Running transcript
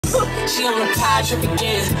She on the pie trip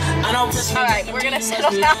again. I don't risk. All right, we're gonna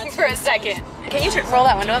settle down for a second. Can you roll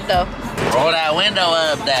that window up though? Roll that window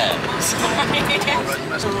up, Dad.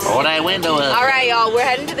 Roll that window up. All right, y'all, we're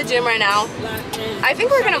heading to the gym right now. I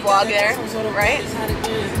think we're gonna vlog there, right?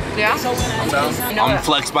 Yeah? I'm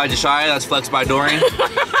Flexed by Josiah, that's Flexed by Dorian.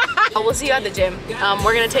 We'll see you at the gym.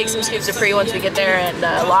 We're gonna take some scoops of free once we get there and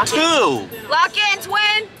lock in. Two! Lock in,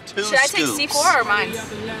 twin! Should I take scoops. C4 or mine?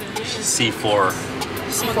 C4.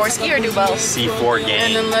 C4 ski or do both? C4 And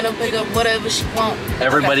gang. then let her pick up whatever she wants.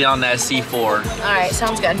 Everybody on that C4. Alright,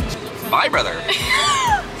 sounds good. Bye, brother.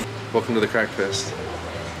 Welcome to the Crack Fest.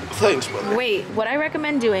 Thanks, brother. Wait, what I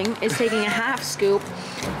recommend doing is taking a half scoop.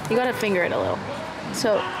 You gotta finger it a little.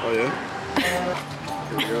 So. Oh, yeah?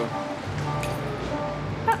 Here we go.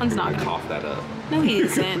 That one's not good. Cough that up. No, he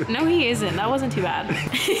isn't. No, he isn't. That wasn't too bad.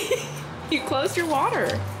 You closed your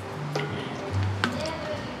water.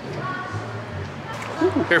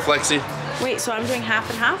 Here, Flexi. Wait, so I'm doing half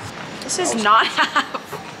and half? This is not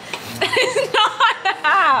half. That is not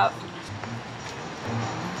half.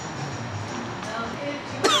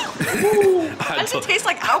 Why does it taste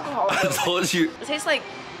like alcohol? I told you. It tastes like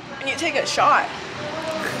when you take a shot.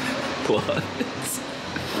 What?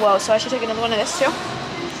 Whoa, so I should take another one of this too?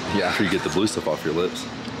 Yeah, after you get the blue stuff off your lips.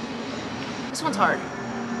 This one's hard.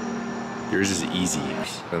 Yours is easy.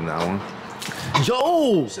 And that one.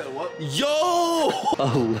 Yo! Yo!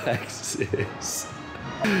 Alexis.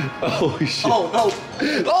 Oh, shit. Oh, no.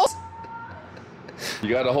 Oh. You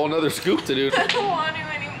got a whole nother scoop to do. I don't want to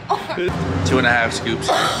anymore. 2.5 scoops.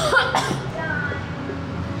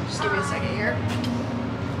 Just give me a second here.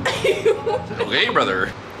 Okay,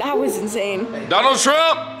 brother. That was insane. Donald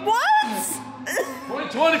Trump! What?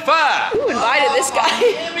 2025! Who invited this guy?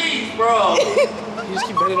 Emmys, bro! You just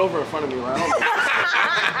keep bending over in front of me, right?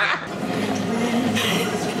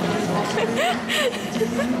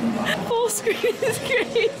 Full screen is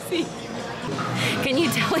crazy. Can you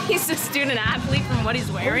tell he's a student athlete from what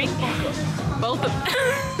he's wearing? Both of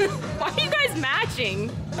Why are you guys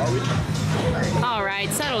matching? All right,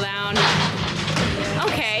 settle down.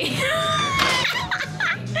 Okay.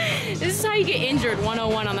 This is how you get injured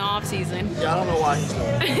 101 on the off season. Yeah, I don't know why he's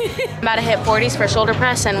doing it. I'm about to hit 40s for shoulder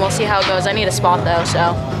press and we'll see how it goes. I need a spot though,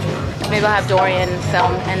 so maybe I'll have Dorian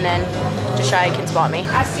film and then Josiah can spot me.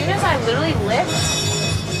 As soon as I literally lift,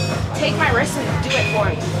 take my wrist and do it for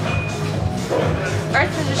me.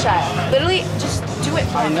 Earth to Josiah. Literally, just do it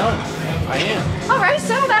for me. I know. I am. All right,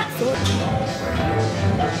 settle down.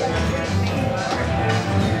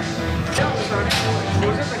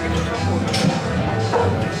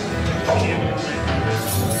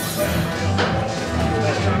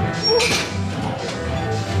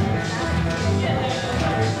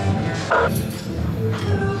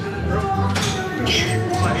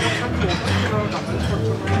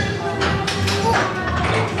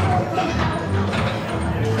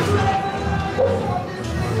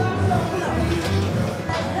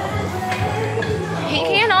 He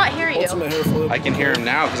cannot hear you. Ultimate hair flip. I can hear him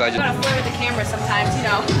now because I You gotta flirt with the camera sometimes, you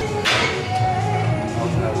know.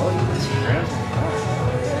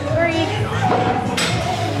 3,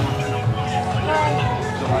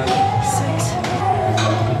 6.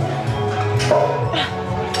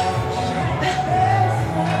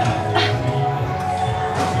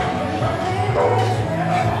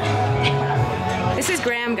 This is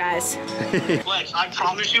Graham, guys. Flex, I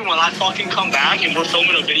promise you when I fucking come back and we're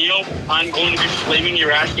filming a video, I'm going to be flaming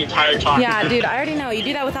your ass the entire time. Yeah, dude, I already know. You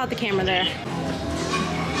do that without the camera there.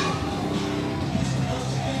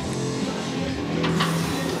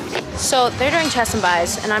 So they're doing chest and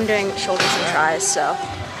buys, and I'm doing shoulders and tries, so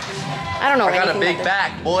I don't know I got a anything big about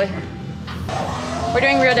back, boy. this. We're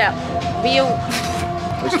doing rear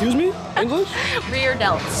Excuse me? English? rear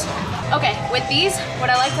delts. Okay, with these, what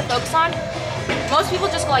I like to focus on, most people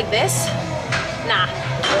just go like this. Nah,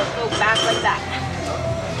 go back like that.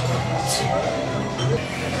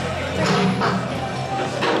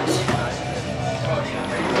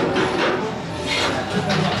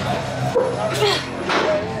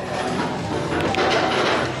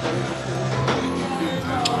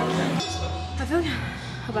 I feel like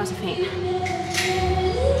I'm about to faint.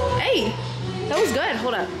 Hey, that was good.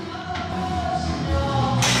 Hold up.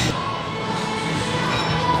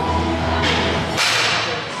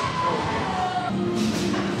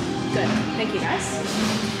 Good. Thank you, guys.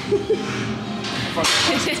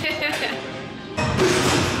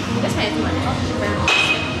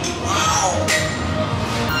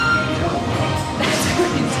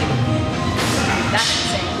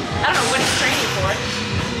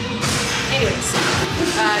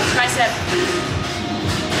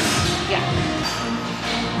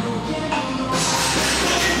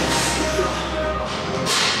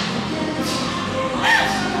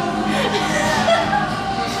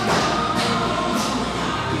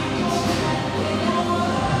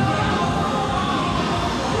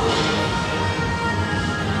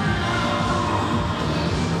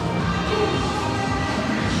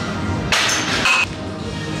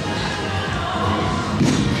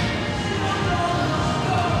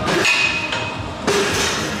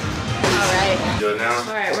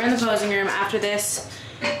 this,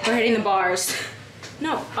 we're hitting the bars.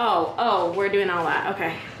 No, oh, we're doing all that.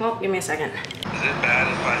 Okay, well, give me a second. Is it bad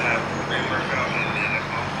if I have pre-workout and then a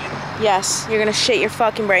coffee? Yes, you're gonna shit your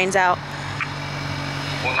fucking brains out.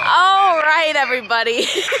 Well, no. All right, everybody.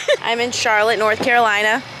 I'm in Charlotte, North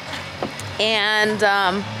Carolina. And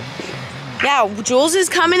yeah, Jules is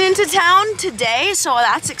coming into town today, so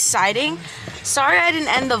that's exciting. Sorry I didn't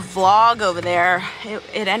end the vlog over there.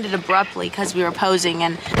 It ended abruptly because we were posing,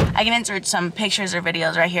 and I can insert some pictures or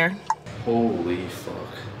videos right here. Holy fuck.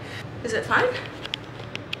 Is it fun?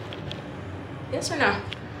 Yes or no?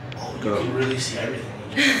 Oh, you can really see everything.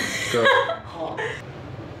 Go.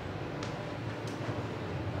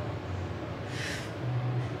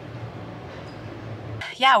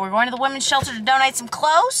 Yeah, we're going to the women's shelter to donate some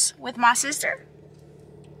clothes with my sister.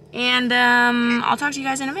 And I'll talk to you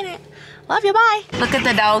guys in a minute. Love you, bye. Look at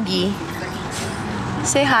the doggy.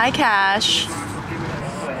 Say hi, Cash.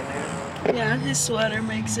 Yeah, his sweater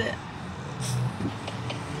makes it.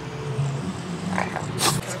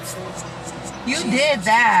 You did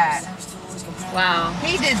that. Wow.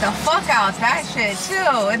 He did the fuck out that shit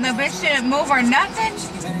too. And the bitch didn't move or nothing.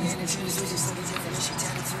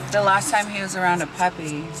 The last time he was around a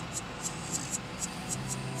puppy,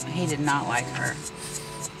 he did not like her.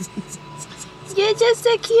 You're just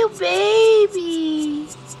a cute baby.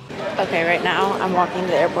 Okay, right now I'm walking to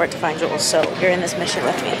the airport to find Jules, so you're in this mission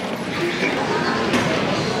with me.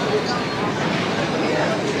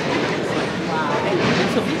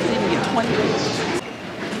 So we can even get 20.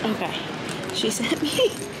 Okay, she sent me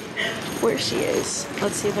where she is.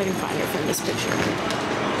 Let's see if I can find her from this picture.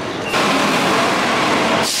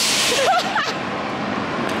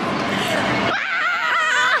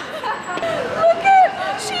 Look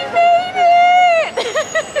at, she made it!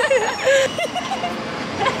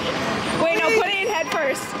 Wait, no, put it in head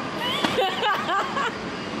first.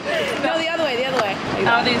 No, the other way, the other way. I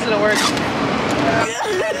don't think it's gonna work.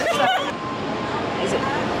 Is it?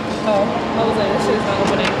 Oh, I was like, this shit's not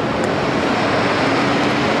opening.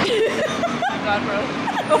 Oh my god, bro.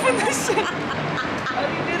 Open this shit. How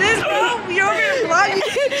do you do this, bro? You're over here blind. You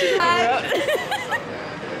can't do that.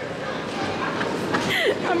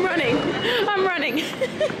 I'm running. I'm running.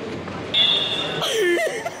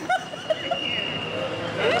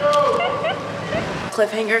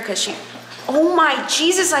 Cliffhanger, because she... Oh my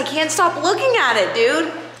Jesus, I can't stop looking at it,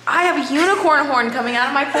 dude. I have a unicorn horn coming out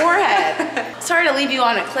of my forehead. Sorry to leave you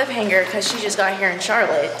on a cliffhanger because she just got here in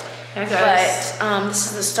Charlotte. Hey guys. But this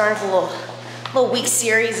is the start of a little week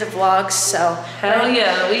series of vlogs, so. Hell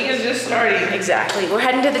yeah, the week is just starting. Exactly. We're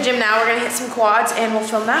heading to the gym now. We're gonna hit some quads and we'll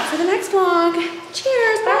film that for the next vlog.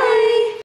 Cheers, bye.